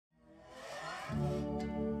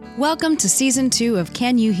Welcome to Season 2 of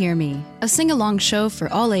Can You Hear Me, a sing-along show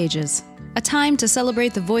for all ages. A time to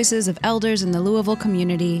celebrate the voices of elders in the Louisville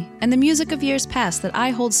community and the music of years past that I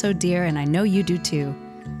hold so dear, and I know you do too.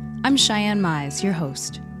 I'm Cheyenne Mize, your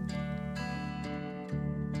host.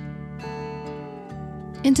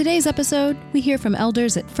 In today's episode, we hear from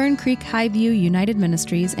elders at Fern Creek Highview United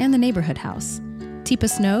Ministries and the Neighborhood House. Teepa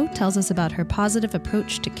Snow tells us about her positive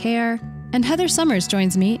approach to care, and Heather Summers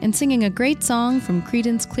joins me in singing a great song from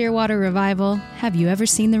Creedence Clearwater Revival, Have You Ever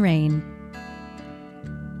Seen the Rain?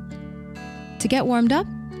 To get warmed up,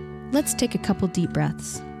 let's take a couple deep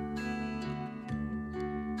breaths.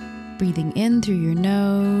 Breathing in through your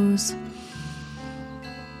nose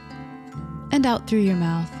and out through your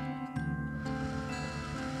mouth.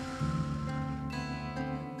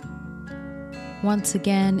 Once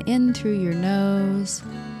again, in through your nose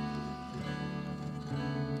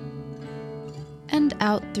and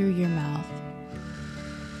out through your mouth.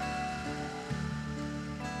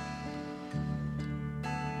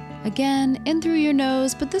 Again, in through your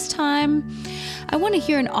nose, but this time I want to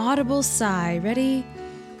hear an audible sigh. Ready?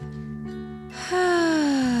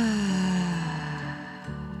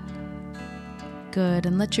 Good,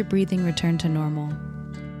 and let your breathing return to normal.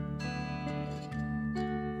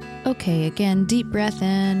 Okay, again, deep breath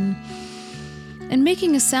in. And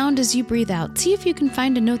making a sound as you breathe out. See if you can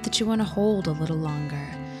find a note that you want to hold a little longer.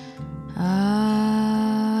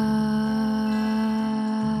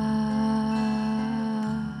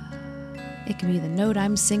 It can be the note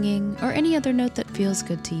I'm singing or any other note that feels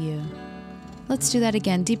good to you. Let's do that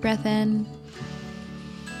again. Deep breath in.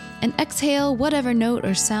 And exhale whatever note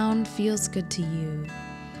or sound feels good to you.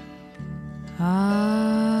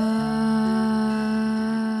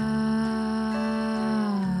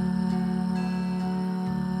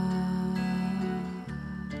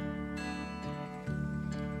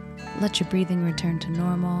 Let your breathing return to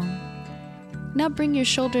normal. Now bring your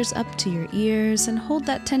shoulders up to your ears and hold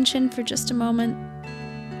that tension for just a moment.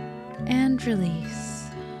 And release.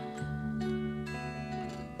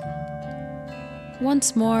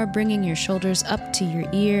 Once more, bringing your shoulders up to your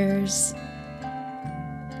ears.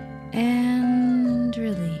 And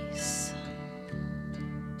release.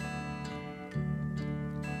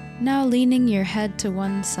 Now leaning your head to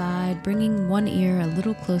one side, bringing one ear a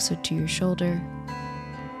little closer to your shoulder.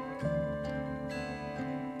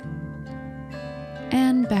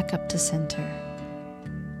 And back up to center.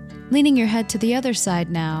 Leaning your head to the other side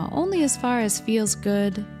now, only as far as feels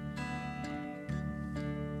good.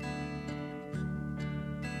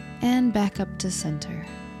 And back up to center.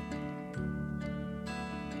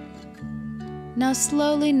 Now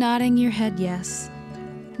slowly nodding your head yes,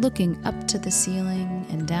 looking up to the ceiling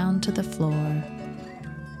and down to the floor.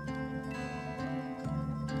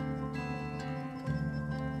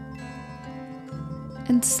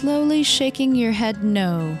 And slowly shaking your head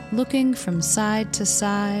no, looking from side to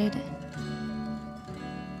side.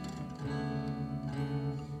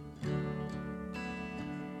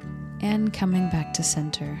 And coming back to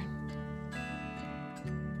center.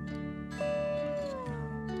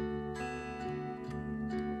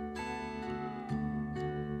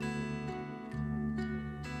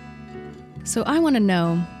 So I want to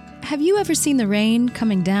know, have you ever seen the rain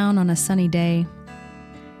coming down on a sunny day?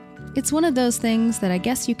 It's one of those things that I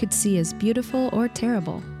guess you could see as beautiful or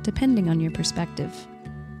terrible, depending on your perspective.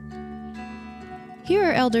 Here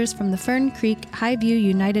are elders from the Fern Creek Highview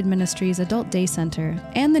United Ministries Adult Day Center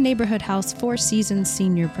and the Neighborhood House Four Seasons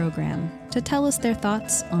Senior Program to tell us their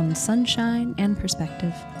thoughts on sunshine and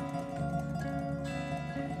perspective.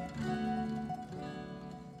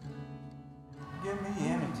 Give me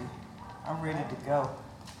energy. I'm ready to go.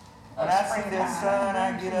 When I see that sun,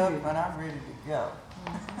 I get up and I'm ready to go.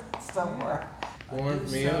 Somewhere.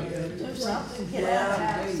 Warms me up.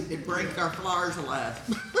 Yeah. It brings our flowers alive.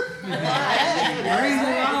 Brings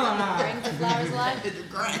the flowers alive. It's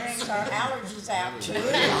great. Brings our allergies out too.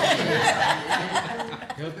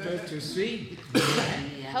 Helped us to see.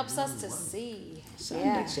 Helps us to see. Sun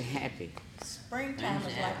makes you happy. Springtime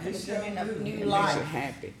is like the beginning of new It makes you life.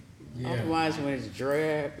 happy. Yeah. Otherwise, when it's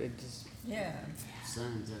drab, it just Yeah,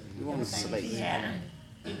 you want to sleep. Yeah,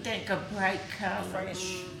 you think of bright colors,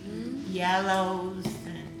 fresh. yellows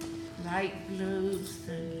and light blues,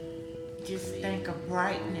 and just think of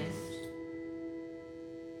brightness.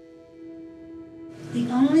 The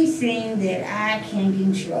only thing that I can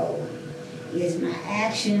control is my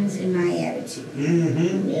actions and my attitude.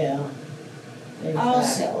 Mm-hmm. Yeah.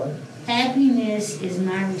 Also, happiness is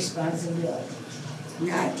my responsibility,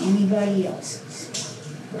 not anybody else's.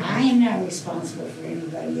 I am not responsible for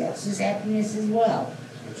anybody else's happiness as well.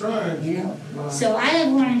 That's right. You know? So I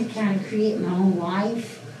have wanted to kind of create my own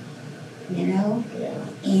life you know,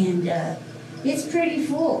 and it's pretty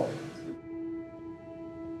full.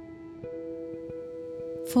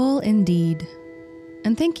 Full indeed.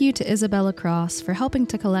 And thank you to Isabella Cross for helping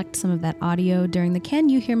to collect some of that audio during the Can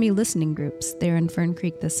You Hear Me listening groups there in Fern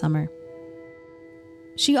Creek this summer.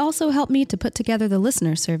 She also helped me to put together the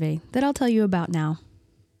listener survey that I'll tell you about now.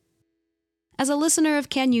 As a listener of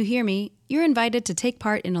Can You Hear Me, you're invited to take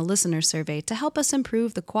part in a listener survey to help us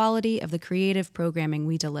improve the quality of the creative programming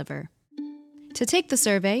we deliver. To take the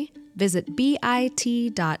survey, visit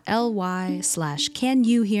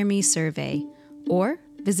bit.ly/CanYouHearMeSurvey or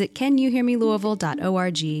visit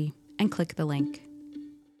CanYouHearMeLouisville.org and click the link.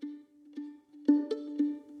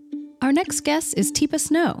 Our next guest is Teepa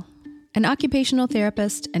Snow, an occupational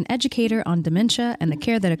therapist and educator on dementia and the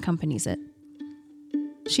care that accompanies it.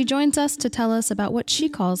 She joins us to tell us about what she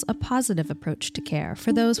calls a positive approach to care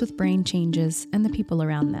for those with brain changes and the people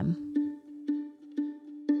around them.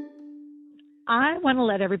 I want to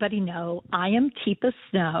let everybody know I am Teepa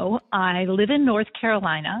Snow. I live in North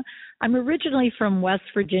Carolina. I'm originally from West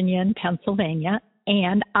Virginia and Pennsylvania,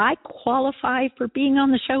 and I qualify for being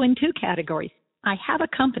on the show in two categories. I have a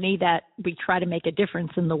company that we try to make a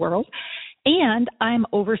difference in the world, and I'm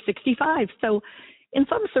over 65. So in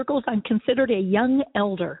some circles, I'm considered a young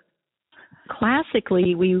elder.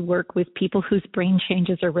 Classically, we work with people whose brain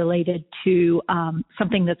changes are related to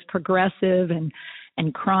something that's progressive and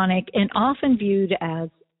chronic and often viewed as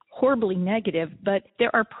horribly negative, but there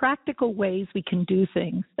are practical ways we can do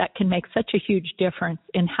things that can make such a huge difference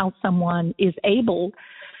in how someone is able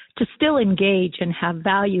to still engage and have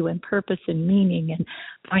value and purpose and meaning and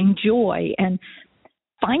find joy and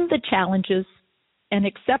find the challenges and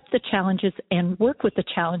accept the challenges and work with the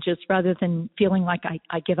challenges rather than feeling like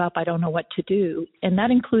I give up, I don't know what to do. And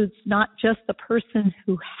that includes not just the person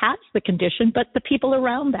who has the condition, but the people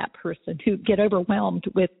around that person who get overwhelmed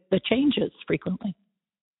with the changes frequently.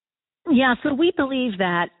 Yeah, so we believe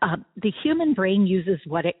that the human brain uses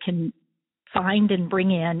what it can find and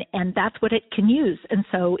bring in, and that's what it can use. And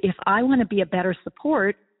so if I want to be a better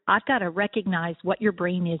support, I've got to recognize what your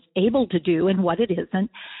brain is able to do and what it isn't,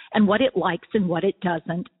 and what it likes and what it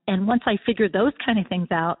doesn't. And once I figure those kind of things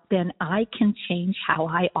out, then I can change how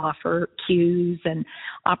I offer cues and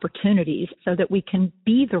opportunities so that we can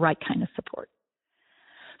be the right kind of support.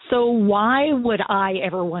 So why would I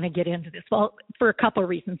ever want to get into this? Well, for a couple of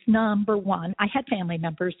reasons. Number one, I had family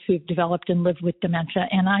members who've developed and lived with dementia,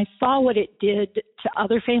 and I saw what it did to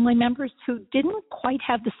other family members who didn't quite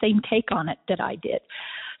have the same take on it that I did.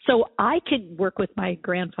 So I could work with my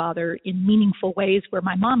grandfather in meaningful ways where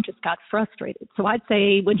my mom just got frustrated. So I'd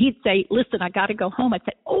say, when he'd say, listen, I got to go home, I'd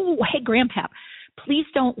say, oh, hey, Grandpa, please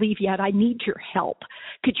don't leave yet. I need your help.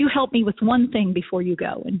 Could you help me with one thing before you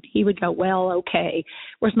go? And he would go, well, okay.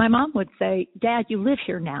 Whereas my mom would say, Dad, you live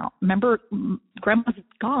here now. Remember, Grandma's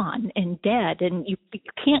gone and dead, and you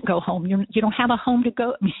can't go home. You don't have a home to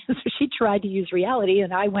go. So she tried to use reality,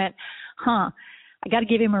 and I went, I got to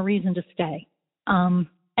give him a reason to stay.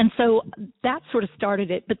 And so that sort of started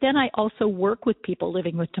it. But then I also work with people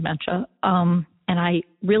living with dementia, and I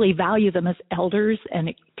really value them as elders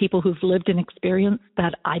and people who've lived an experience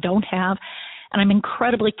that I don't have. And I'm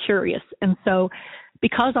incredibly curious. And so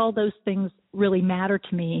because all those things really matter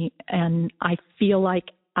to me, and I feel like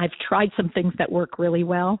I've tried some things that work really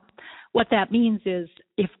well, what that means is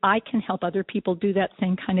if I can help other people do that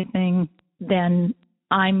same kind of thing, then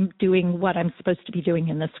I'm doing what I'm supposed to be doing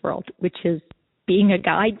in this world, which is being a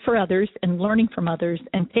guide for others and learning from others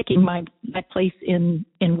and taking my place in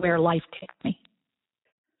where life takes me.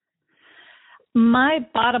 My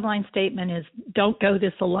bottom line statement is don't go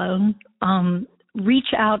this alone.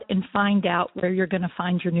 Reach out and find out where you're going to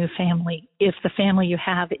find your new family if the family you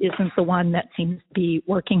have isn't the one that seems to be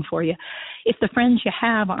working for you. If the friends you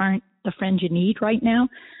have aren't the friends you need right now,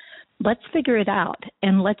 let's figure it out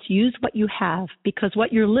and let's use what you have, because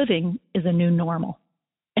what you're living is a new normal.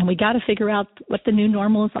 And we got to figure out what the new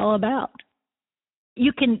normal is all about.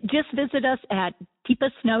 You can just visit us at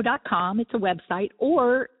teepasnow.com. It's a website,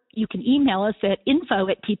 or you can email us at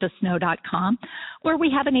info@teepasnow.com, where we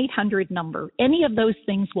have an 800 number. Any of those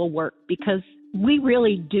things will work, because we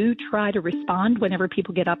really do try to respond whenever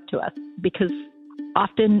people get up to us, because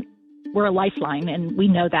often we're a lifeline and we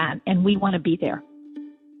know that, and we want to be there.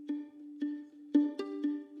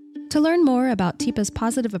 To learn more about Teepa's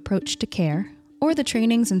positive approach to care, or the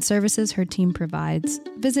trainings and services her team provides,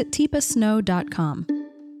 visit teepasnow.com.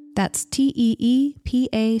 That's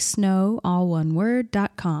TEEPA Snow, all one word,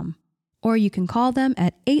 .com. Or you can call them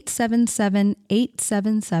at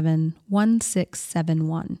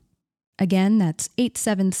 877-877-1671. Again, that's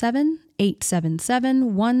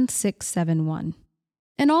 877-877-1671.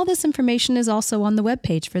 And all this information is also on the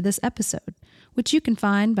webpage for this episode, which you can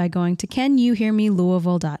find by going to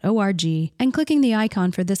canyouhearmelouisville.org and clicking the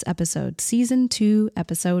icon for this episode, Season 2,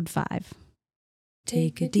 Episode 5.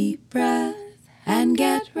 Take a deep breath and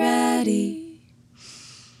get ready.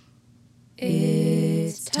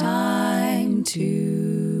 It's time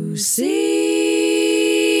to see.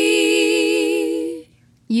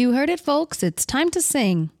 You heard it, folks. It's time to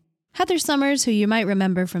sing. Heather Summers, who you might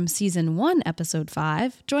remember from Season 1, Episode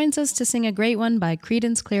 5, joins us to sing a great one by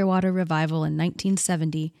Creedence Clearwater Revival in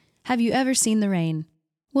 1970, Have You Ever Seen the Rain?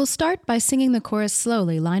 We'll start by singing the chorus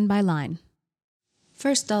slowly, line by line.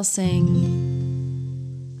 First I'll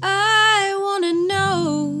sing, I wanna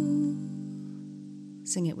know.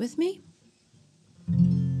 Sing it with me.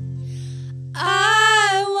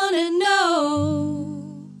 I wanna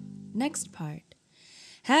know. Next part.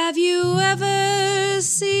 Have you ever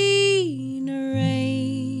seen a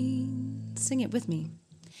rain? Sing it with me.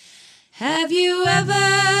 Have you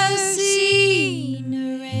ever seen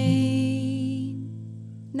a rain?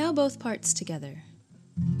 Now both parts together.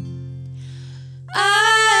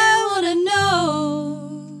 I wanna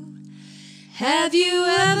know. Have you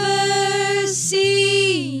ever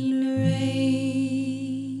seen a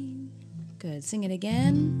rain? Good. Sing it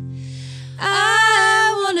again.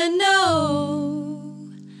 I wanna know.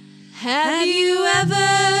 Have you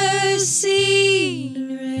ever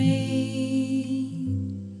seen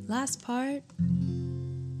rain? Last part.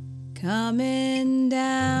 Coming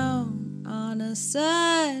down on a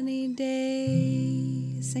sunny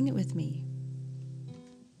day. Sing it with me.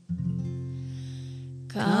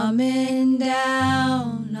 Coming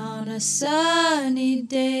down on a sunny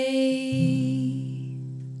day.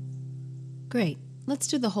 Great. Let's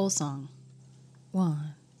do the whole song.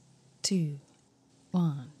 1, 2,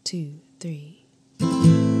 1, 2, 3.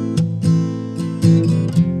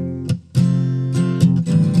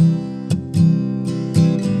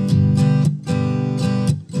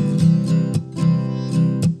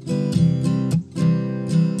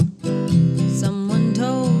 Someone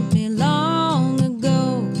told me long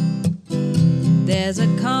ago, there's a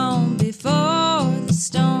calm before the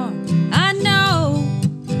storm. I know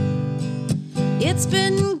it's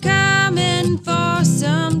been coming for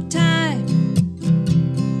some time.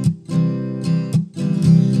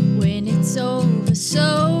 When it's over,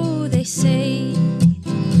 so they say,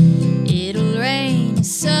 it'll rain a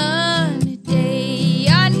sunny day.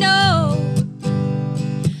 I know,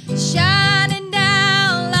 shining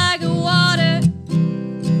down like water.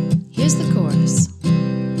 Here's the chorus.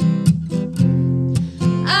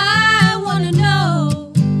 I wanna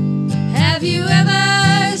know, have you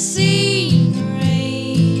ever seen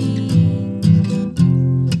rain?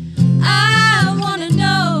 I wanna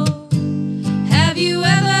know, have you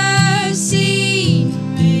ever seen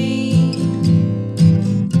rain?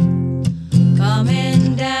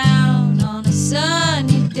 Coming down on a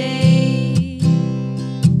sunny day.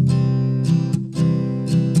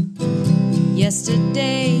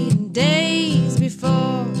 Yesterday and days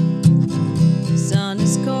before, sun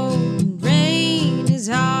is cold and rain is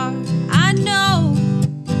hard. I know,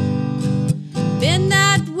 been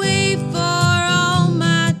that way for all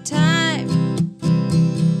my time.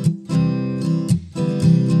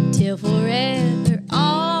 Till forever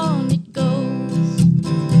on it goes,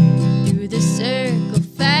 through the circle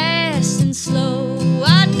fast and slow.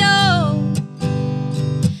 I know,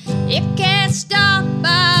 it can't stop,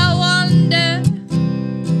 I wonder.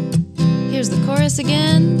 Here's the chorus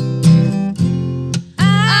again.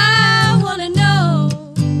 I wanna know,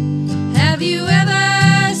 have you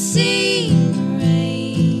ever seen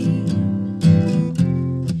rain?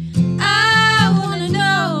 I wanna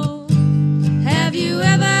know, have you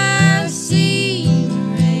ever seen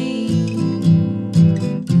rain?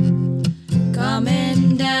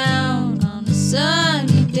 Coming down on a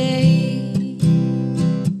sunny day.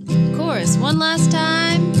 Chorus one last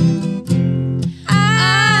time.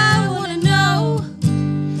 I wanna know,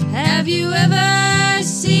 have you ever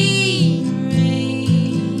seen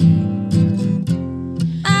rain?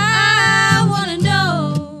 I wanna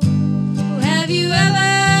know, have you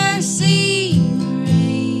ever seen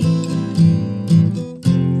rain?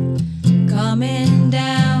 Coming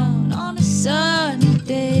down on a sunny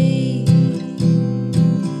day.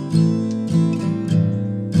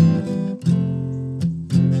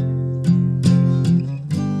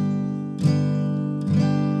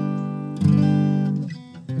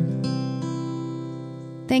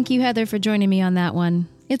 Thank you, Heather, for joining me on that one.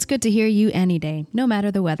 It's good to hear you any day, no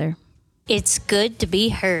matter the weather. It's good to be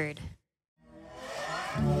heard.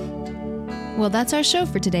 Well, that's our show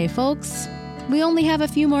for today, folks. We only have a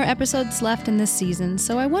few more episodes left in this season,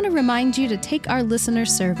 so I want to remind you to take our listener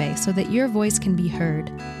survey so that your voice can be heard.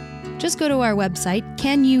 Just go to our website,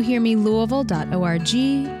 canyouhearmelouisville.org,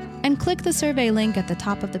 and click the survey link at the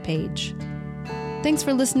top of the page. Thanks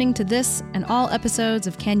for listening to this and all episodes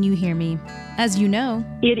of Can You Hear Me? As you know,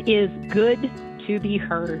 It is good to be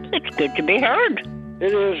heard. It's good to be heard.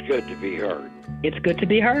 It is good to be heard. It's good to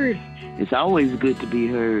be heard. It's always good to be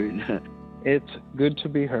heard. It's good to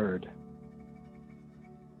be heard.